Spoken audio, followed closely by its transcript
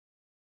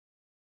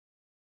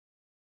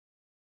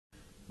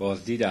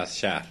بازدید از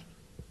شهر.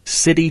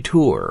 City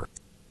tour.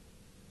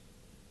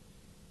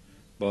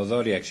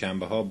 بازار یک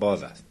شنبه ها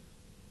باز است.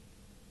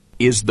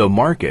 Is the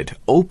market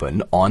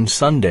open on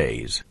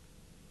Sundays?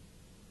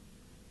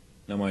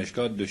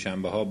 نمایشگاه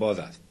دوشنبه ها باز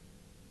است.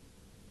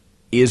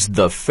 Is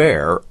the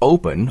fair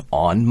open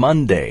on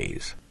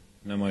Mondays?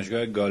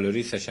 نمایشگاه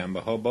گالری سه شنبه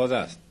ها باز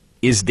است.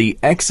 Is the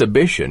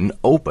exhibition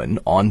open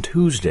on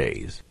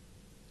Tuesdays?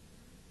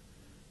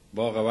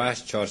 باغ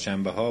وحش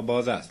چهارشنبه ها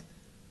باز است.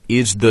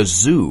 Is the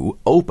zoo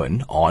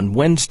open on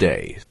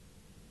Wednesdays?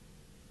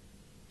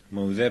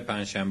 موزه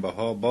پنجشنبه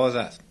ها باز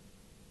است.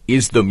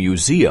 Is the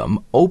museum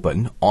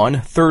open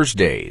on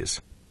Thursdays?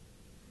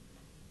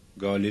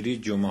 گالری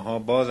جمعه ها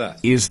باز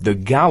است. Is the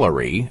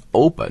gallery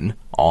open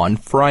on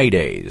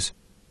Fridays?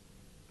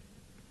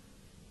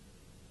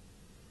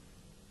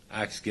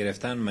 عکس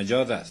گرفتن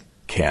مجاز است.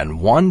 Can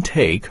one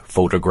take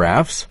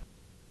photographs?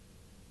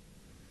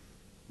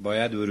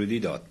 باید ورودی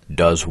داد.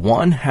 Does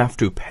one have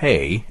to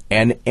pay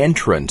an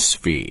entrance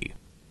fee?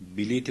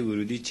 بلیت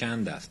ورودی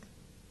چند است؟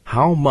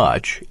 How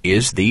much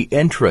is the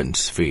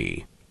entrance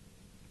fee?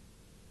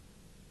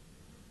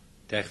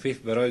 تخفیف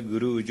برای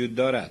گروه وجود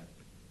دارد.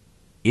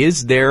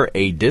 Is there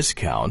a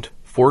discount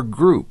for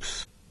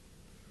groups?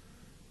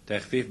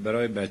 تخفیف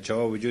برای بچه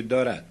ها وجود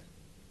دارد.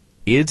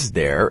 Is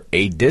there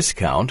a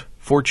discount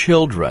for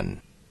children?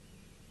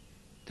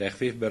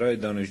 تخفیف برای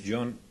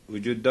دانشجویان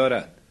وجود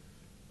دارد.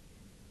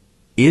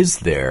 Is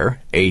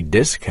there a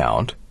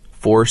discount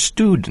for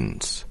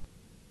students?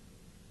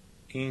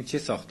 این چه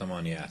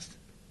ساختمانی است؟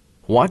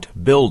 What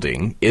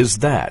building is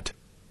that?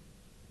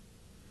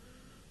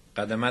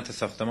 قدمت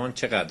ساختمان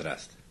چقدر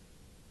است؟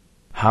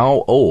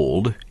 How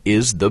old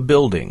is the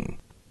building?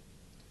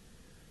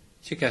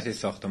 چه کسی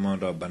ساختمان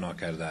را بنا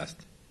کرده است؟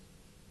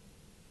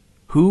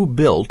 Who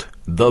built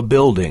the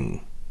building?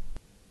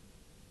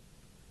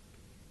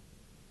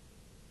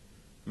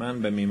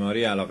 من به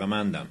معماری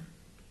علاقه‌مندم.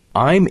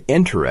 I'm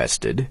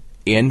interested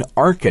in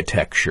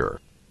architecture.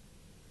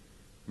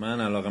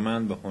 من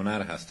علاقه‌مند به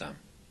هنر هستم.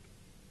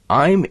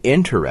 I'm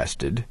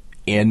interested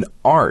in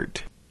art.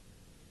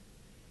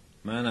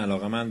 من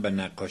علاقه‌مند به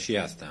نقاشی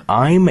هستم.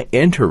 I'm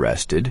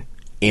interested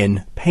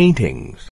in paintings.